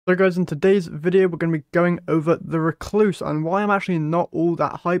So guys, in today's video we're going to be going over the Recluse and why I'm actually not all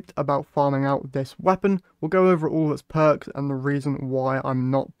that hyped about farming out this weapon. We'll go over all of its perks and the reason why I'm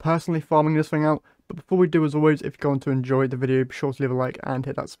not personally farming this thing out. But before we do, as always, if you're going to enjoy the video, be sure to leave a like and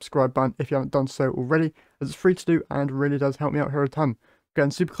hit that subscribe button if you haven't done so already, as it's free to do and really does help me out here a ton. We're getting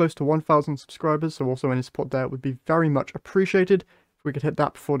super close to 1,000 subscribers, so also any support there would be very much appreciated. If we could hit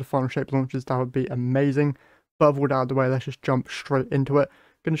that before the final shape launches, that would be amazing. But with all that out of the way, let's just jump straight into it.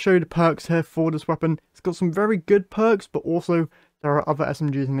 Going to show you the perks here for this weapon. It's got some very good perks, but also there are other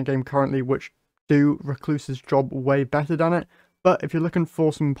SMGs in the game currently which do Recluse's job way better than it. But if you're looking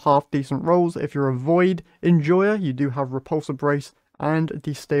for some half decent rolls, if you're a Void enjoyer, you do have Repulsor Brace and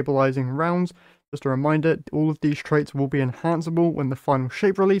Destabilizing Rounds. Just a reminder, all of these traits will be enhanceable when the final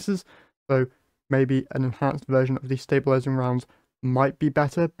shape releases, so maybe an enhanced version of Destabilizing Rounds might be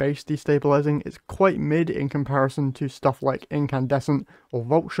better. Base destabilizing is quite mid in comparison to stuff like Incandescent or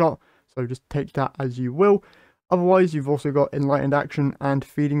Volt Shot, so just take that as you will. Otherwise, you've also got Enlightened Action and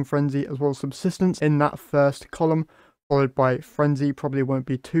Feeding Frenzy as well as Subsistence in that first column, followed by Frenzy probably won't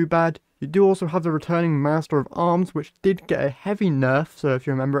be too bad. You do also have the returning Master of Arms, which did get a heavy nerf, so if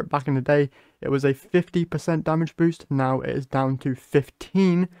you remember it back in the day, it was a 50% damage boost, now it is down to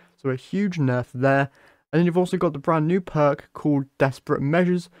 15, so a huge nerf there. And then you've also got the brand new perk called Desperate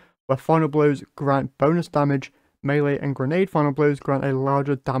Measures, where final blows grant bonus damage, melee and grenade final blows grant a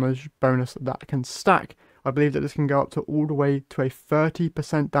larger damage bonus that can stack. I believe that this can go up to all the way to a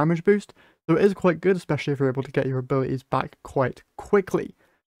 30% damage boost, so it is quite good, especially if you're able to get your abilities back quite quickly.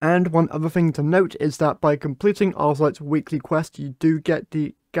 And one other thing to note is that by completing Arclight's weekly quest, you do get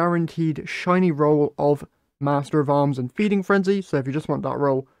the guaranteed shiny roll of Master of Arms and Feeding Frenzy, so if you just want that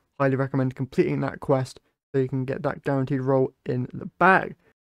roll, highly recommend completing that quest so you can get that guaranteed roll in the bag.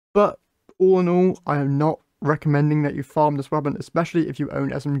 But all in all, I am not recommending that you farm this weapon, especially if you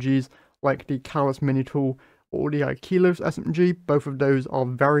own SMGs like the Callus Mini Tool or the Kilos SMG. Both of those are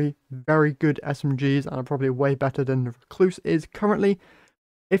very, very good SMGs and are probably way better than the Recluse is currently.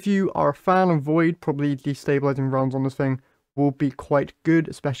 If you are a fan of Void, probably destabilizing rounds on this thing will be quite good,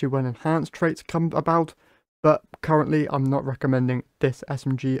 especially when enhanced traits come about. But currently I'm not recommending this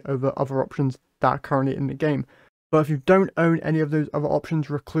SMG over other options that are currently in the game. But if you don't own any of those other options,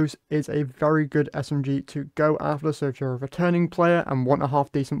 Recluse is a very good SMG to go after. So if you're a returning player and want a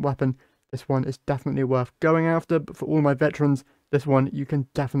half decent weapon, this one is definitely worth going after. But for all my veterans, this one you can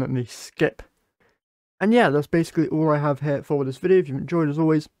definitely skip. And yeah, that's basically all I have here for this video. If you've enjoyed, as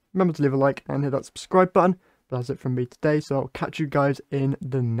always, remember to leave a like and hit that subscribe button. But that's it from me today, so I'll catch you guys in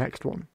the next one.